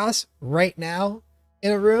 5 chaos right now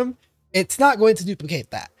in a room, it's not going to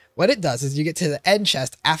duplicate that. What it does is you get to the end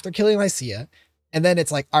chest after killing Lycia, and then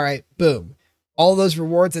it's like, all right, boom. All those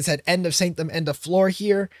rewards that said end of Sanctum, end of floor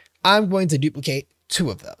here, I'm going to duplicate 2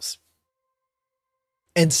 of those.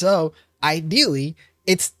 And so ideally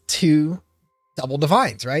it's 2 double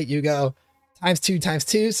divines, right? You go times 2 times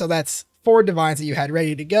 2. So that's 4 divines that you had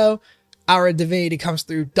ready to go. Our divinity comes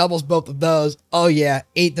through, doubles both of those. Oh yeah,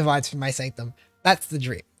 8 divines from my Sanctum. That's the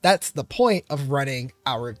dream. That's the point of running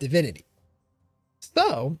Hour of Divinity.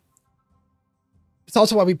 So it's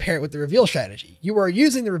also why we pair it with the reveal strategy. You are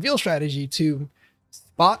using the reveal strategy to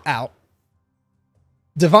spot out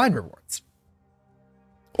divine rewards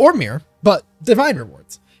or mirror, but divine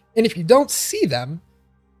rewards. And if you don't see them,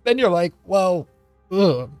 then you're like, well,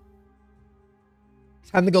 time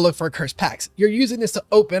to go look for cursed packs. You're using this to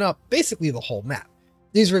open up basically the whole map.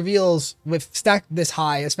 These reveals with stacked this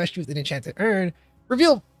high, especially with an enchanted urn,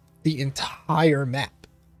 reveal the entire map.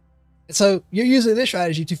 So you're using this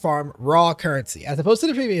strategy to farm raw currency as opposed to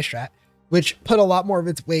the previous strat, which put a lot more of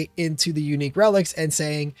its weight into the unique relics and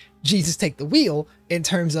saying, Jesus, take the wheel in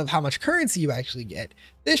terms of how much currency you actually get.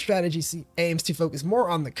 This strategy aims to focus more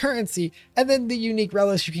on the currency, and then the unique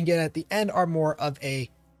relics you can get at the end are more of a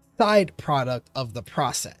side product of the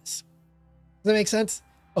process. Does that make sense?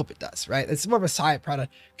 Hope it does, right? It's more of a side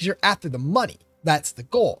product because you're after the money. That's the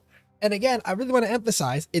goal. And again, I really want to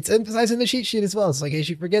emphasize, it's emphasized in the cheat sheet as well. It's like, in case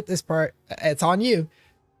you forget this part, it's on you.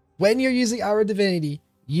 When you're using Hour of Divinity,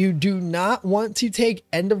 you do not want to take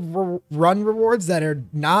end of run rewards that are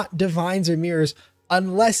not divines or mirrors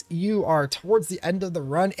unless you are towards the end of the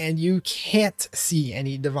run and you can't see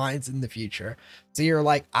any divines in the future. So you're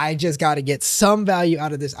like, I just got to get some value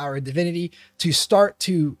out of this Hour of Divinity to start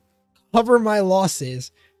to cover my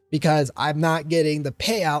losses, because I'm not getting the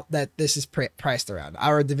payout that this is priced around.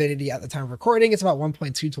 Our divinity at the time of recording, it's about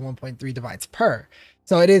 1.2 to 1.3 divines per.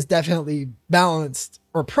 So it is definitely balanced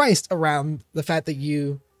or priced around the fact that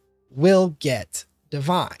you will get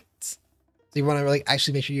divines. So you want to really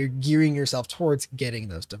actually make sure you're gearing yourself towards getting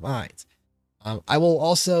those divines. I will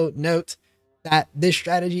also note that this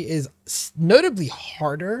strategy is notably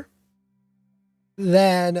harder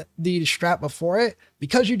than the strat before it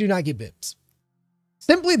because you do not get boons.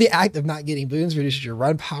 Simply the act of not getting boons reduces your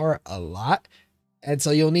run power a lot. And so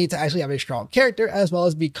you'll need to actually have a strong character as well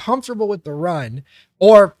as be comfortable with the run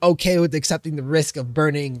or okay with accepting the risk of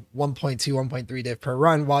burning 1.2, 1.3 div per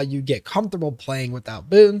run while you get comfortable playing without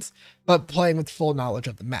boons, but playing with full knowledge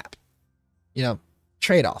of the map. You know,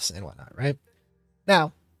 trade-offs and whatnot, right?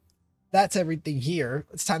 Now, that's everything here.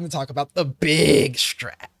 It's time to talk about the big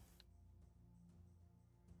strat.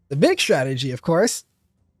 The big strategy, of course,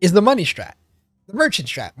 is the money strat. The merchant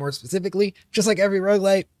strat, more specifically. Just like every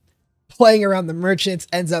roguelite, playing around the merchants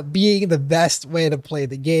ends up being the best way to play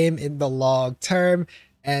the game in the long term,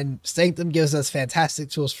 and Sanctum gives us fantastic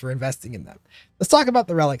tools for investing in them. Let's talk about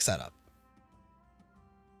the relic setup.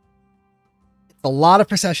 It's a lot of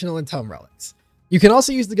processional and tome relics. You can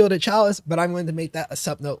also use the Gilded Chalice, but I'm going to make that a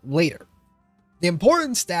sub-note later. The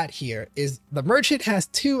important stat here is the merchant has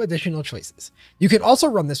 2 additional choices. You can also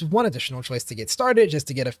run this with 1 additional choice to get started, just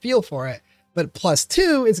to get a feel for it. But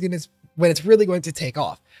 +2 is when it's really going to take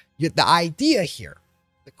off. The idea here,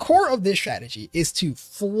 the core of this strategy is to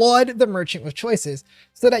flood the merchant with choices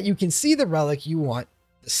so that you can see the relic you want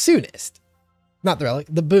the soonest. Not the relic,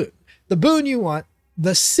 the boon. The boon you want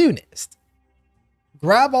the soonest.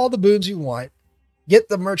 Grab all the boons you want, get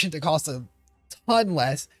the merchant to cost a ton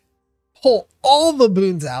less, pull all the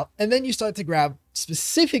boons out, and then you start to grab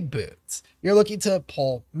specific boons. You're looking to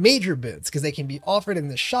pull major boons because they can be offered in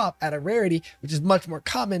the shop at a rarity, which is much more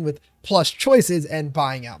common with plus choices and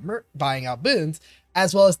buying out boons,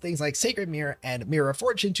 as well as things like Sacred Mirror and Mirror of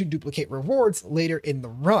Fortune to duplicate rewards later in the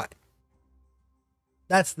run.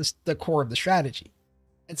 That's the core of the strategy.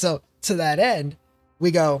 And so to that end, we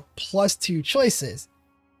go +2 choices.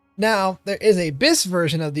 Now, there is a BIS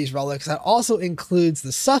version of these relics that also includes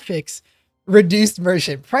the suffix reduced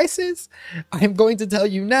merchant prices. I'm going to tell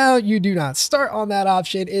you now, you do not start on that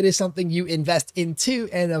option. It is something you invest into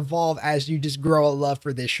and evolve as you just grow a love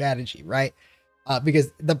for this strategy, right?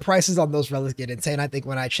 Because the prices on those relics get insane. I think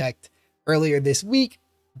when I checked earlier this week,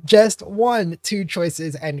 Just one, two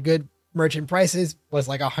choices and good merchant prices was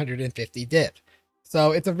like 150 div.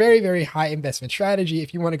 So it's a very, very high investment strategy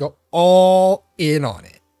if you want to go all in on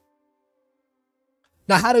it.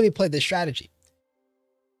 Now, how do we play this strategy?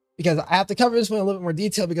 Because I have to cover this one in a little bit more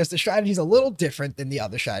detail because the strategy is a little different than the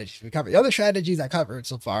other strategies we covered. The other strategies I covered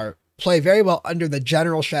so far play very well under the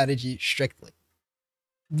general strategy strictly.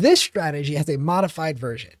 This strategy has a modified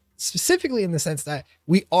version, specifically in the sense that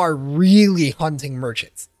we are really hunting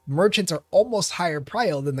merchants. Merchants are almost higher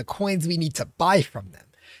prio than the coins we need to buy from them,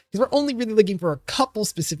 because we're only really looking for a couple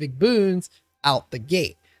specific boons out the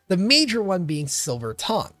gate. The major one being Silver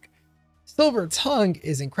Tongue. Silver Tongue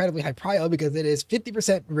is incredibly high prio because it is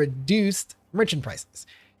 50% reduced merchant prices.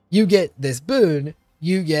 You get this boon,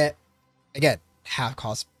 you get, again, half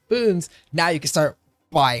cost boons. Now you can start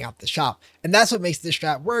buying out the shop. And that's what makes this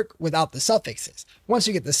strat work without the suffixes. Once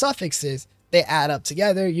you get the suffixes, they add up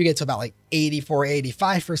together. You get to about like 84,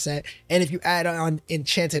 85%. And if you add on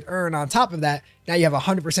Enchanted Urn on top of that, now you have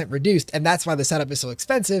 100% reduced. And that's why the setup is so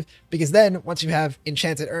expensive, because then once you have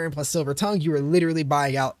Enchanted Urn plus Silver Tongue, you are literally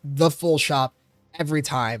buying out the full shop every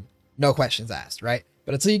time. No questions asked, right?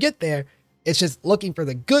 But until you get there, it's just looking for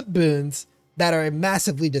the good boons that are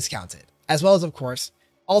massively discounted, as well as, of course,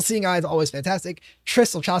 All Seeing Eye is always fantastic.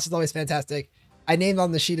 Crystal Chalice is always fantastic. I named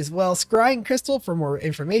on the sheet as well, Scrying Crystal for more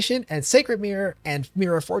information, and Sacred Mirror and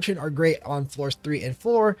Mirror of Fortune are great on floors 3 and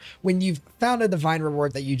 4 when you've found a divine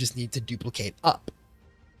reward that you just need to duplicate up.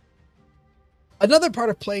 Another part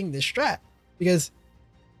of playing this strat, because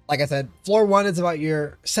like I said, floor 1 is about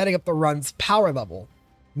your setting up the run's power level.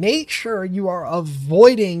 Make sure you are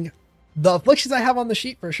avoiding the afflictions I have on the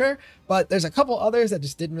sheet for sure, but there's a couple others that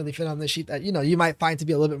just didn't really fit on the sheet that, you know, you might find to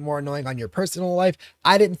be a little bit more annoying on your personal life.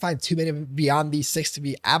 I didn't find too many beyond these 6 to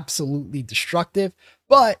be absolutely destructive,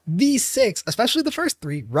 but these 6, especially the first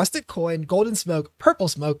 3, Rusted Coin, Golden Smoke, Purple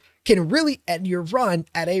Smoke, can really end your run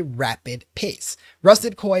at a rapid pace.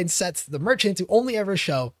 Rusted Coin sets the merchant to only ever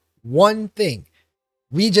show one thing.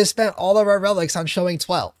 We just spent all of our relics on showing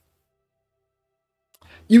 12.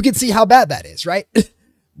 You can see how bad that is, right?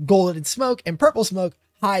 Golden Smoke and Purple Smoke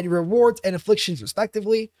hide rewards and afflictions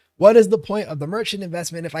respectively. What is the point of the merchant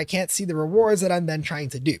investment if I can't see the rewards that I'm then trying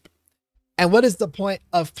to dupe? And what is the point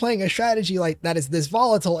of playing a strategy like that is this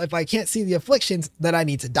volatile if I can't see the afflictions that I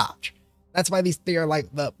need to dodge? That's why these 3 are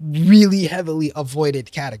like the really heavily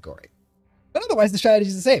avoided category. But otherwise, the strategy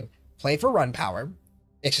is the same. Play for run power.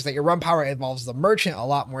 It's just that your run power involves the merchant a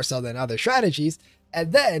lot more so than other strategies.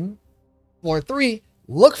 And then, floor 3,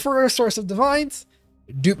 look for a source of divines,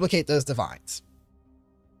 duplicate those divines.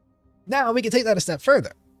 Now we can take that a step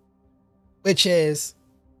further, which is,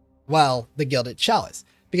 well, the Gilded Chalice.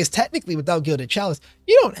 Because technically without Gilded Chalice,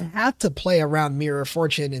 you don't have to play around Mirror of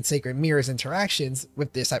Fortune and Sacred Mirror's interactions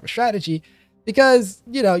with this type of strategy, because,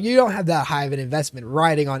 you know, you don't have that high of an investment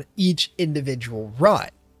riding on each individual run.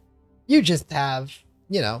 You just have,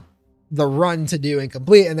 you know, the run to do and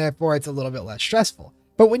complete, and therefore it's a little bit less stressful.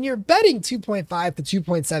 But when you're betting 2.5 to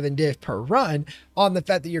 2.7 div per run on the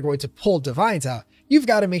fact that you're going to pull divines out, you've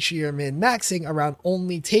got to make sure you're min-maxing around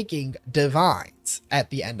only taking divines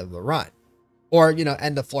at the end of the run. Or, you know,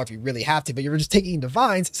 end of floor if you really have to, but you're just taking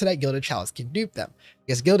divines so that Gilded Chalice can dupe them.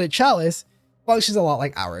 Because Gilded Chalice functions a lot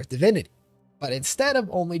like Hour of Divinity. But instead of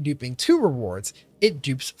only duping 2 rewards, it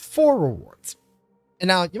dupes 4 rewards. And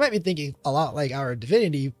now you might be thinking a lot like Hour of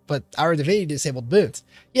Divinity, but Hour of Divinity disabled boons.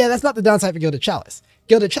 Yeah, that's not the downside for Gilded Chalice.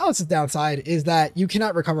 Gilded Chalice's downside is that you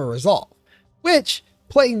cannot recover Resolve, which,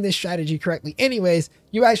 playing this strategy correctly anyways,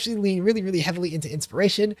 you actually lean really, really heavily into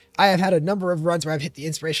Inspiration. I have had a number of runs where I've hit the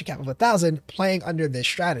Inspiration cap of 1,000 playing under this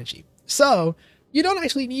strategy. So you don't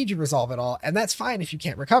actually need your Resolve at all, and that's fine if you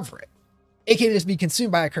can't recover it. It can just be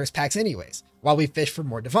consumed by a Curse Packs anyways, while we fish for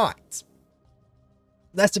more divines.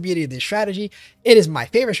 That's the beauty of this strategy. It is my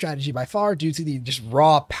favorite strategy by far due to the just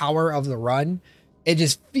raw power of the run. It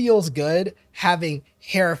just feels good having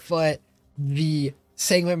Hairfoot, the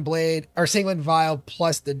Sanguine Blade, or Sanguine Vial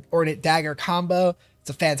plus the Ornate Dagger combo. It's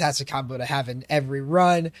a fantastic combo to have in every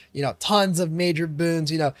run. You know, tons of major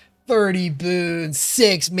boons, you know, 30 boons,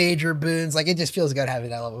 6 major boons. Like, it just feels good having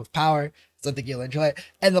that level of power. So I think you'll enjoy it.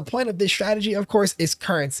 And the point of this strategy, of course, is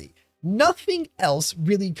currency. Nothing else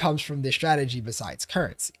really comes from this strategy besides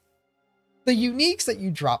currency. The uniques that you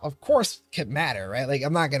drop, of course, can matter, right? Like,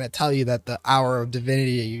 I'm not going to tell you that the Hour of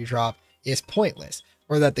Divinity you drop is pointless,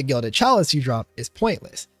 or that the Gilded Chalice you drop is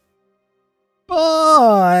pointless.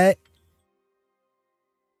 But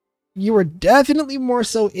you are definitely more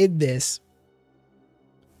so in this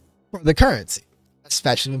for the currency,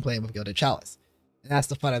 especially when playing with Gilded Chalice. And that's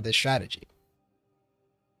the fun of this strategy.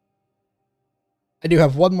 I do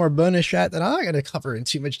have one more bonus strat that I'm not going to cover in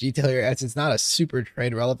too much detail here, as it's not a super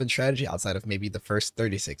trade relevant strategy outside of maybe the first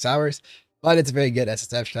 36 hours, but it's a very good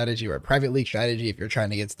SSF strategy or a private league strategy if you're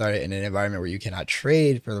trying to get started in an environment where you cannot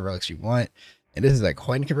trade for the relics you want. And this is a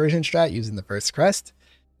coin conversion strat using the first crest.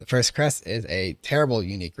 The first crest is a terrible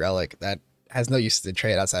unique relic that has no use to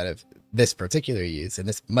trade outside of this particular use, and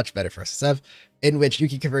it's much better for SSF, in which you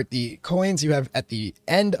can convert the coins you have at the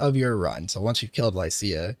end of your run. So once you've killed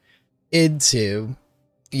Lycia, into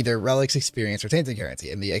either relics, experience, or tainted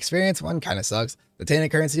currency. And the experience one kind of sucks. The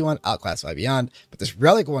tainted currency one, outclassed beyond. But this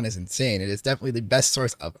relic one is insane. It is definitely the best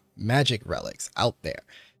source of magic relics out there.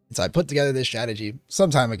 And so I put together this strategy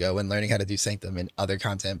some time ago when learning how to do Sanctum and other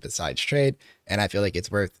content besides trade. And I feel like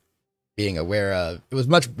it's worth being aware of. It was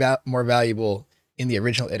much more valuable in the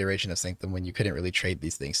original iteration of Sanctum when you couldn't really trade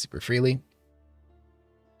these things super freely.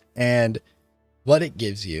 And what it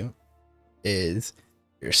gives you is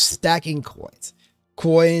you're stacking coins.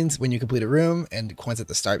 Coins when you complete a room, and coins at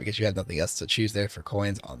the start because you have nothing else to choose there for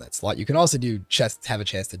coins on that slot. You can also do chests, have a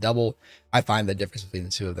chance to double. I find the difference between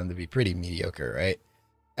the two of them to be pretty mediocre, right?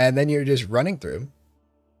 And then you're just running through,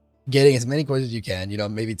 getting as many coins as you can, you know,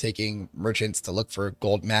 maybe taking merchants to look for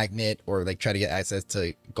gold magnet or like try to get access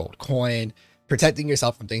to gold coin, protecting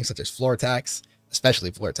yourself from things such as floor tax,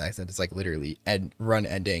 especially floor tax, that is like literally run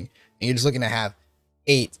ending. And you're just looking to have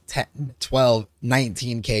 8, 10, 12,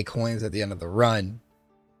 19k coins at the end of the run,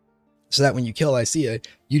 so that when you kill Lycia,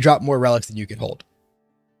 you drop more relics than you can hold.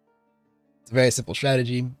 It's a very simple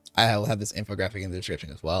strategy. I will have this infographic in the description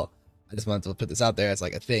as well. I just wanted to put this out there as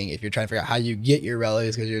like a thing. If you're trying to figure out how you get your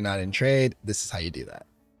relics because you're not in trade, this is how you do that.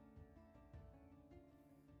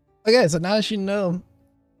 Okay, so now that you know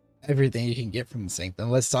everything you can get from the Sanctum,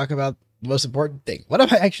 let's talk about the most important thing. What am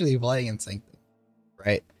I actually playing in Sanctum,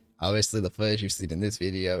 right? Obviously, the footage you've seen in this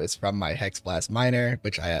video is from my Hexblast miner,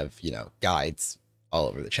 which I have, you know, guides all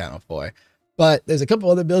over the channel for. But there's a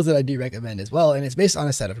couple other builds that I do recommend as well, and it's based on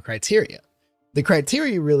a set of criteria. The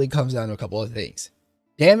criteria really comes down to a couple of things: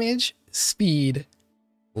 damage, speed,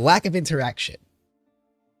 lack of interaction.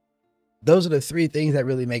 Those are the three things that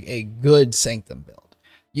really make a good Sanctum build.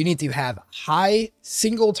 You need to have high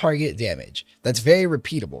single target damage. That's very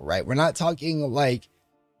repeatable, right? We're not talking like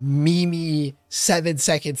Mimi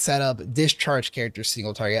 7-second setup discharge character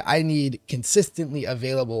single target. I need consistently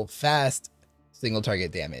available fast single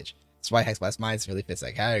target damage. That's why Hexblast Mines really fits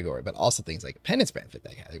that category, but also things like Penance Brand fit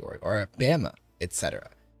that category, or Bama, etc.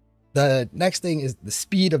 The next thing is the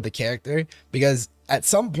speed of the character, because at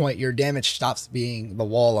some point your damage stops being the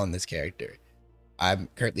wall on this character. I'm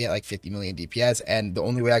currently at like 50 million DPS, and the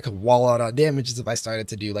only way I could wall out on damage is if I started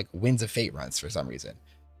to do like Winds of Fate runs for some reason,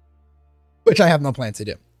 which I have no plan to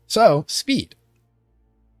do. So, speed.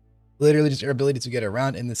 Literally just your ability to get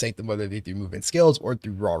around in the Sanctum, whether it be through movement skills or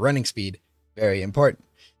through raw running speed. Very important.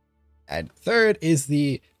 And third is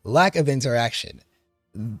the lack of interaction.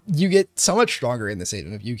 You get so much stronger in the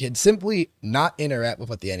Sanctum if you can simply not interact with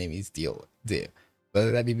what the enemies do.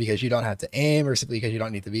 Whether that be because you don't have to aim, or simply because you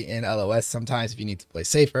don't need to be in LOS sometimes if you need to play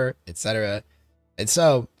safer, etc. And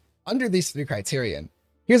so, under these three criterion,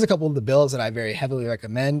 here's a couple of the builds that I very heavily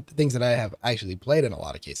recommend, things that I have actually played in a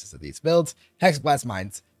lot of cases of these builds. Hexblast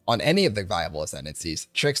Mines on any of the viable ascendancies: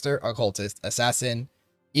 Trickster, Occultist, Assassin,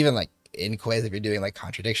 even like Inquis if you're doing like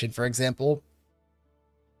Contradiction, for example.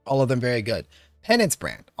 All of them very good. Penance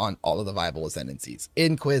Brand on all of the viable ascendancies: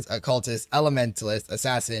 Inquis, Occultist, Elementalist,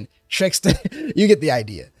 Assassin, Trickster. You get the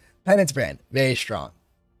idea. Penance Brand, very strong.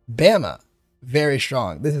 Bama, very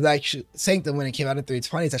strong. This is actually Sanctum when it came out in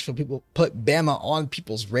 320. That's when people put Bama on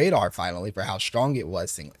people's radar finally for how strong it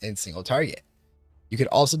was in single target. You could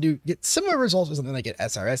also get similar results with something like an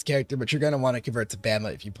SRS character, but you're going to want to convert to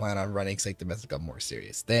Bama if you plan on running Sanctum as like a more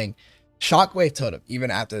serious thing. Shockwave Totem,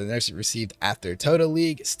 even after the nerfs it received after Total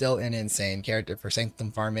League, still an insane character for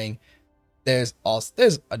Sanctum farming. There's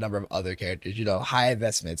a number of other characters, you know, High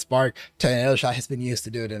Investment, Spark, Tornado Shot has been used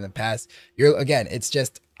to do it in the past. Again, it's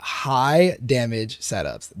just high damage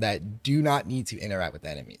setups that do not need to interact with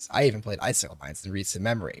enemies. I even played Icicle Mines in recent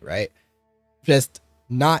memory, right? Just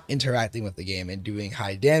not interacting with the game and doing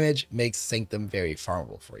high damage makes Sanctum very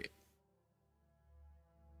farmable for you.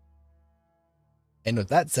 And with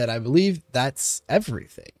that said, I believe that's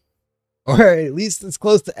everything, or at least as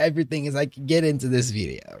close to everything as I can get into this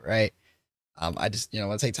video, right? I just,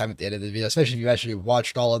 want to take time at the end of the video, especially if you actually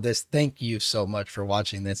watched all of this. Thank you so much for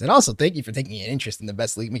watching this. And also thank you for taking an interest in the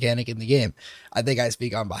best league mechanic in the game. I think I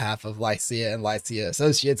speak on behalf of Lycia and Lycia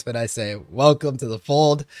Associates when I say, welcome to the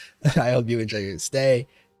fold. I hope you enjoy your stay.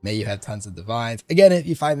 May you have tons of divines. Again, if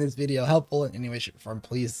you find this video helpful in any way, shape, or form,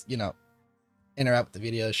 please, interact with the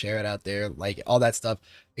video, share it out there, like all that stuff.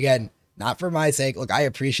 Again, not for my sake. Look, I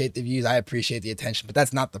appreciate the views, I appreciate the attention, but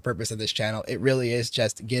that's not the purpose of this channel. It really is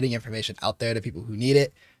just getting information out there to people who need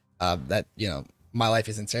it. That, you know, my life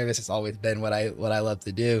is in service. It's always been what I love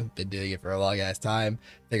to do. Been doing it for a long ass time.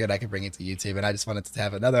 Figured I could bring it to YouTube, and I just wanted to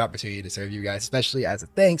have another opportunity to serve you guys, especially as a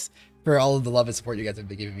thanks for all of the love and support you guys have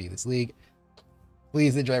been giving me in this league.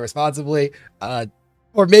 Please enjoy responsibly,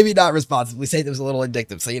 or maybe not responsibly. Sanctum's a little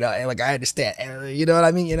addictive, so, you know, like, I understand. You know what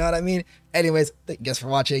I mean? You know what I mean? Anyways, thank you guys for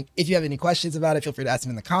watching. If you have any questions about it, feel free to ask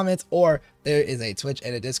them in the comments, or there is a Twitch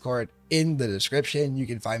and a Discord in the description. You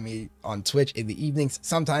can find me on Twitch in the evenings,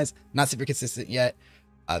 sometimes, not super consistent yet.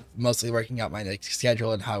 Mostly working out my next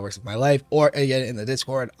schedule and how it works with my life. Or again, in the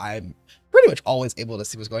Discord, I'm pretty much always able to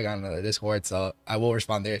see what's going on in the Discord, so I will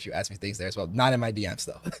respond there if you ask me things there as well. Not in my DMs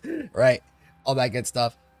though, right? All that good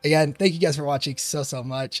stuff. Again, thank you guys for watching so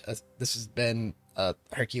much. This has been a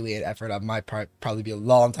Herculean effort on my part. Probably be a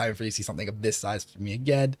long time for you to see something of this size from me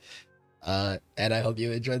again. And I hope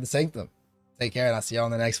you enjoyed the Sanctum. Take care, and I'll see you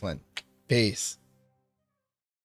on the next one. Peace.